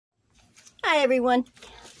Hi everyone,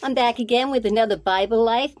 I'm back again with another Bible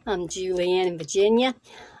Life. I'm Julianne in Virginia.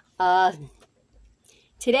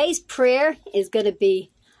 Today's prayer is going to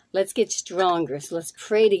be, let's get stronger. So let's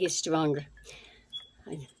pray to get stronger.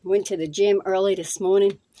 I went to the gym early this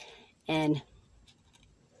morning and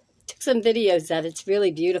took some videos of it. It's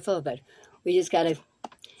really beautiful, but we just got to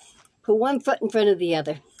put one foot in front of the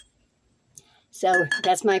other. So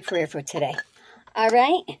that's my prayer for today. All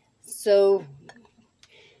right, so,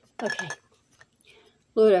 okay.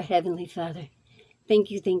 Lord, our Heavenly Father,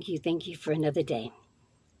 thank you for another day.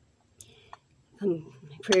 My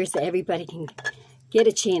prayer is that everybody can get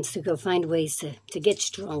a chance to go find ways to get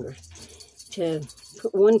stronger, to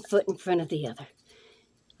put one foot in front of the other.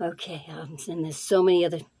 Okay, and there's so many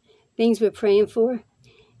other things we're praying for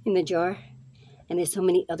in the jar, and there's so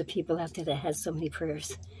many other people out there that has so many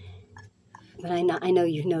prayers. But I know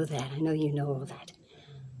you know that. I know you know all that.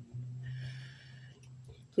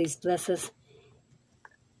 Please bless us.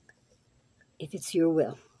 If it's your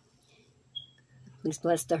will. Please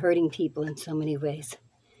bless the hurting people in so many ways.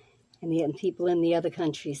 And the people in the other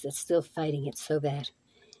countries that's still fighting it so bad.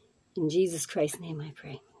 In Jesus Christ's name I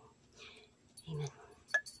pray. Amen.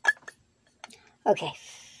 Okay.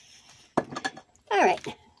 All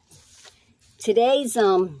right. Today's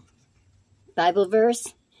Bible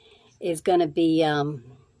verse is going to be,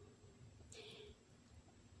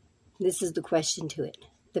 this is the question to it.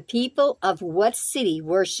 The people of what city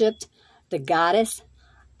worshipped the goddess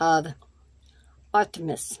of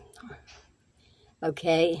Artemis?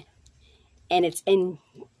 Okay, and it's in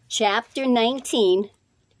chapter 19,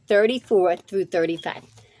 34 through 35.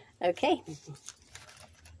 Okay,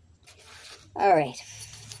 all right.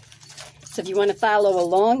 So if you want to follow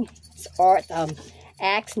along, it's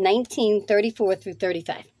Acts 19, 34 through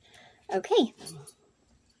 35. Okay.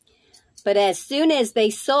 But as soon as they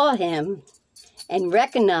saw him and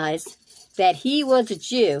recognized that he was a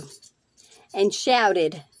Jew, and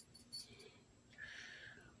shouted,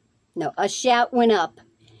 a shout went up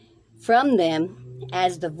from them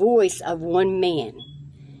as the voice of one man.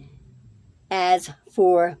 As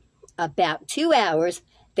for about 2 hours,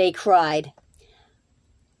 they cried,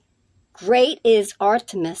 "Great is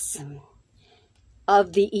Artemis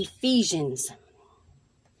of the Ephesians."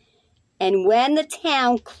 And when the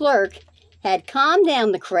town clerk had calmed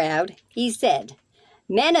down the crowd, he said,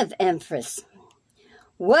 "Men of Ephesus,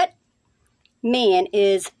 what man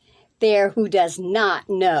is there who does not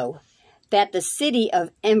know that the city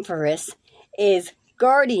of Ephesus is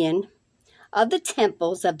guardian of the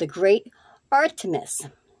temples of the great Artemis,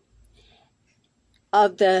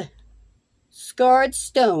 of the scarred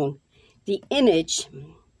stone, the image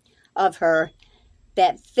of her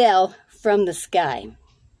that fell from the sky?"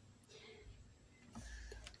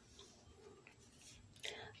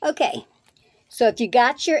 Okay, so if you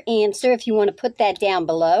got your answer, if you want to put that down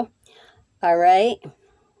below, all right.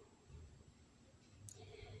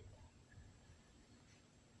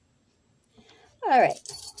 All right.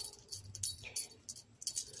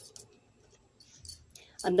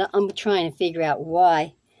 I'm trying to figure out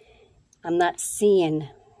why I'm not seeing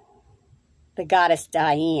the goddess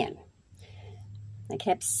Diane. I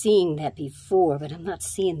kept seeing that before, but I'm not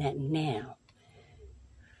seeing that now.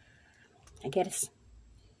 I guess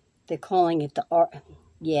they're calling it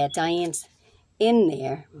Diane's in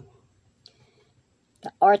there.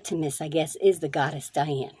 The Artemis, I guess, is the goddess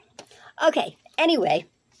Diane. Okay, anyway,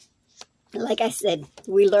 like I said,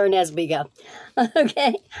 we learn as we go.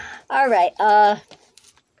 Okay, all right.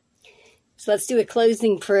 So let's do a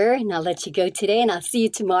closing prayer, and I'll let you go today, and I'll see you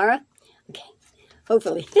tomorrow. Okay,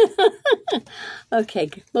 hopefully. Okay,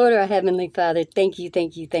 Lord, our Heavenly Father, thank you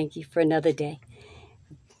for another day.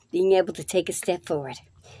 Being able to take a step forward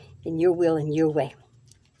in your will and your way.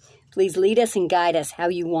 Please lead us and guide us how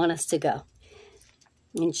you want us to go.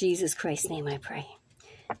 In Jesus Christ's name I pray.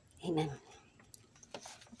 Amen.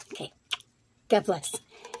 Okay. God bless.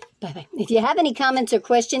 Bye-bye. If you have any comments or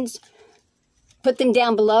questions, put them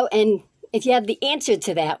down below. And if you have the answer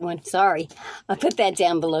to that one, sorry, I'll put that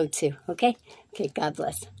down below too. Okay? Okay, God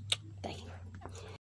bless.